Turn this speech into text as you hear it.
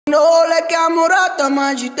chiamo Rata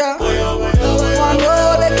Magita.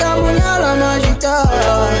 Quando le chiamo Nala Magita.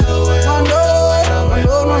 Quando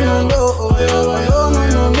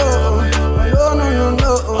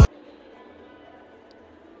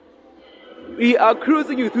We are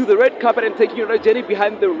cruising you through the red carpet and taking you on a journey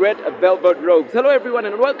behind the red velvet robes. Hello everyone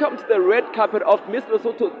and welcome to the red carpet of Miss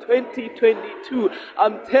Lesotho 2022.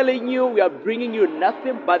 I'm telling you, we are bringing you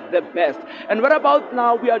nothing but the best. And right about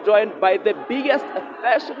now, we are joined by the biggest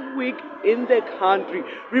fashion week in the country,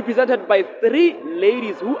 represented by three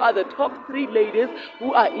ladies who are the top three ladies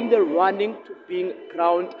who are in the running to being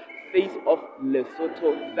crowned Face of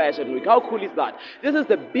Lesotho Fashion Week. How cool is that? This is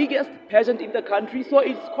the biggest pageant in the country, so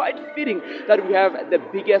it's quite fitting that we have the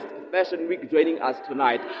biggest fashion week joining us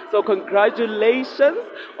tonight. So congratulations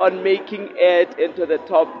on making it into the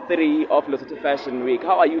top three of Lesotho Fashion Week.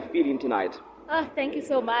 How are you feeling tonight? Oh, thank you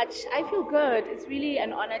so much. I feel good. It's really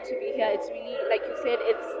an honor to be here. It's really, like you said,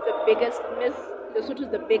 it's the biggest, Miss Lesotho is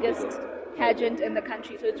the biggest pageant in the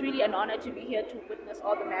country. So it's really an honor to be here to witness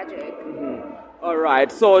all the magic. All right,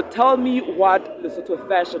 so tell me what Lesotho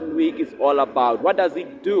Fashion Week is all about. What does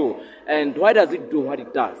it do and why does it do what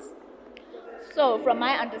it does? So from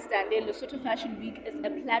my understanding, Lesotho Fashion Week is a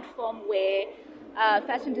platform where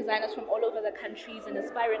fashion designers from all over the countries and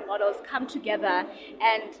aspiring models come together,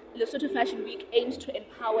 and Lesotho Fashion Week aims to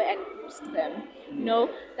empower and boost them. You know,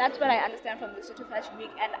 that's what I understand from Lesotho Fashion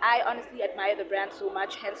Week, and I honestly admire the brand so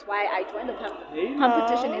much, hence why I joined the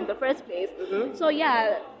competition in the first place. So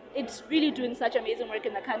yeah, it's really doing such amazing work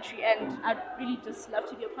in the country, and I'd really just love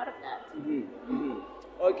to be a part of that.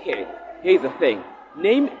 Okay, here's the thing.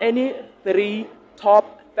 Name any three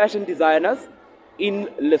top fashion designers in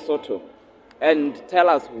Lesotho and tell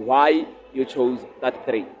us why you chose that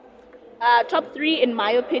three. Top three in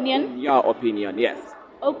my opinion. Your opinion, yes.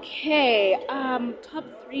 Okay, top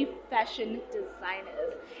three fashion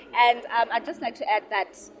designers. And I'd just like to add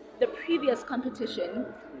that the previous competition,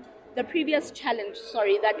 the previous challenge,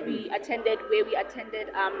 that we attended, where we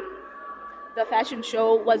attended the fashion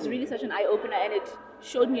show, was really such an eye-opener, and it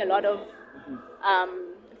showed me a lot of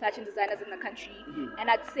fashion designers in the country. And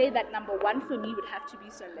I'd say that number one for me would have to be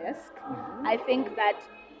Celeste. I think that,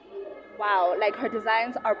 wow, like her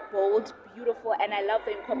designs are bold, beautiful, and I love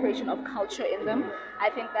the incorporation of culture in them. I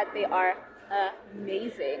think that they are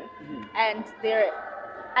amazing. And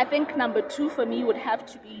I think number two for me would have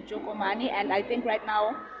to be Jokomani, and I think right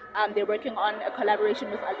now they're working on a collaboration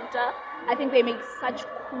with Aluta. I think they make such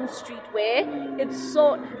cool streetwear. It's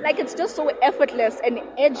so, like, it's just so effortless and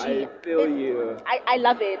edgy. I feel you. I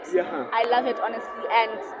love it. Yeah. I love it, honestly.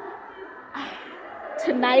 And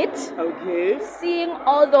tonight, seeing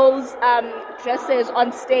all those dresses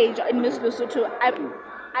on stage in Miss Lesotho,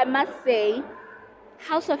 I must say,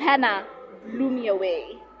 House of Hannah blew me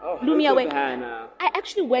away. Blew me away. Hannah. I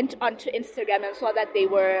actually went onto Instagram and saw that they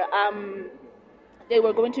were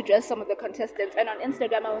going to dress some of the contestants, and on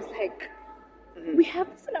Instagram I was like, we have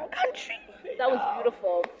this in our country. That was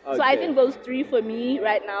beautiful. So I think those three for me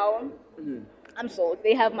right now, I'm sold.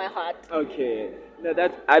 They have my heart. Okay, no,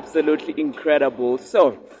 that's absolutely incredible.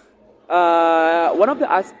 So, one of the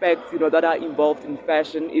aspects that are involved in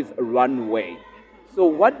fashion is runway. So,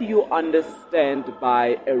 what do you understand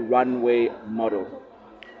by a runway model?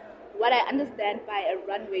 What I understand by a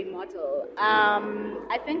runway model,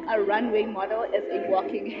 I think a runway model is a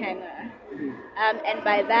walking hanger. And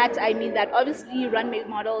by that, I mean that obviously runway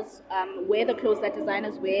models wear the clothes that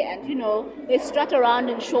designers wear, and they strut around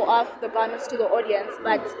and show off the garments to the audience.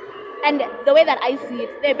 And the way that I see it,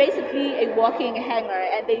 they're basically a walking hanger,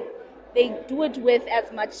 and they do it with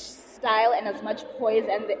as much style and as much poise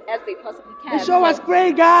as they possibly can. The show was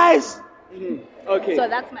great, guys! Okay. So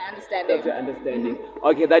that's my understanding. That's your understanding.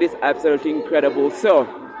 Okay, that is absolutely incredible. So,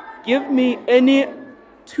 give me any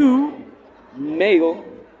two male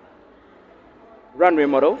runway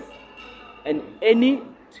models and any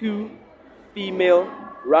two female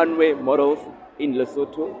runway models in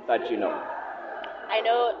Lesotho that you know. I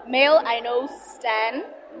know Stan,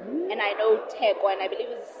 and I know Teko, and I believe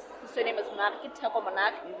his surname is Marki, Teko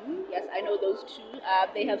Monak. Yes, I know those two.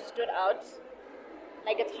 They have stood out.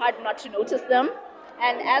 Like, it's hard not to notice them.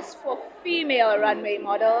 And as for female runway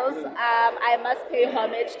models, I must pay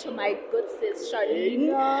homage to my good sis Charlene,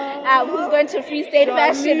 who's going to Free State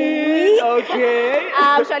Fashion Week. Okay.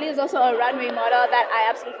 Charlene is also a runway model that I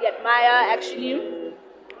absolutely admire, actually.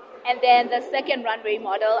 And then the second runway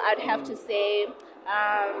model, I'd have to say,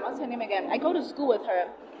 what's her name again? I go to school with her,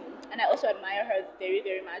 and I also admire her very,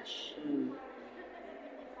 very much.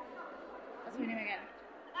 What's her name again?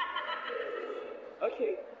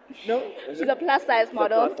 Okay. No? She's a plus size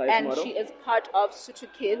model, plus-size and model. she is part of Sutu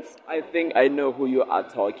Kids. I think I know who you are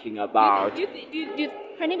talking about.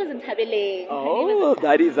 Her name is Ntabeleng. Oh,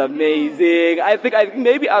 that is amazing. I think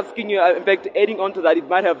maybe asking you, in fact, adding on to that, it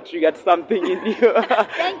might have triggered something in you.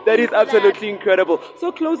 That is for absolutely incredible.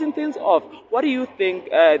 So, closing things off, what do you think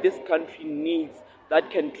this country needs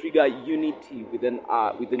that can trigger unity within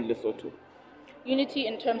Lesotho? Unity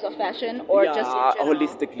in terms of fashion, or just in general?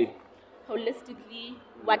 Holistically. Holistically,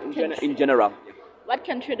 what In general. what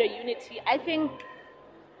can trigger unity? I think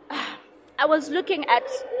I was looking at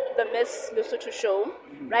the Miss Lesotho show,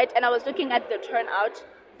 right? And I was looking at the turnout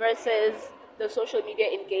versus the social media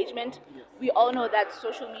engagement. We all know that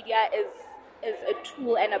social media is a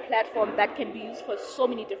tool and a platform that can be used for so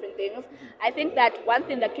many different things. I think that one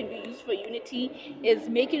thing that can be used for unity is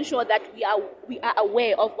making sure that we are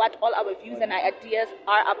aware of what all our views and our ideas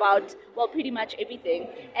are about, well, pretty much everything.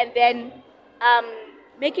 And then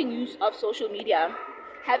making use of social media,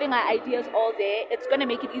 having our ideas all there, it's going to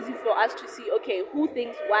make it easy for us to see, okay, who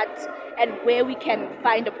thinks what and where we can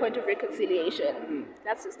find a point of reconciliation.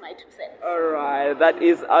 That's just my 2 cents. All right, that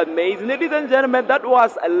is amazing. Ladies and gentlemen, that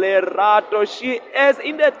was Lerato. She is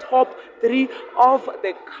in the top 3 of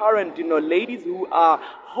the current, ladies who are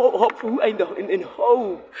hopeful, who are in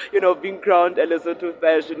hope, being crowned a Lesotho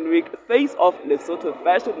Fashion Week, Face of Lesotho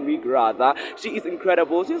Fashion Week, rather. She is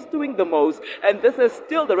incredible. She's doing the most. And this is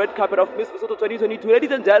still the red carpet of Miss Lesotho 2022.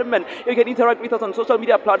 Ladies and gentlemen, you can interact with us on social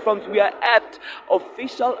media platforms. We are at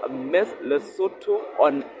official Miss Lesotho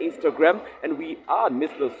on Instagram, and we are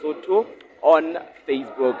Miss Lesotho on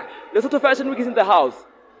Facebook. Lesotho Fashion Week is in the house,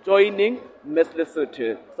 joining Miss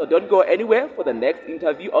Lesotho. So don't go anywhere for the next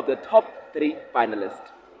interview of the top 3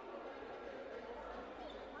 finalists.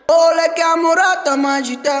 Oh, le camurata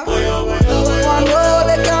magita, quando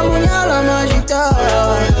le camuñala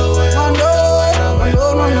magita.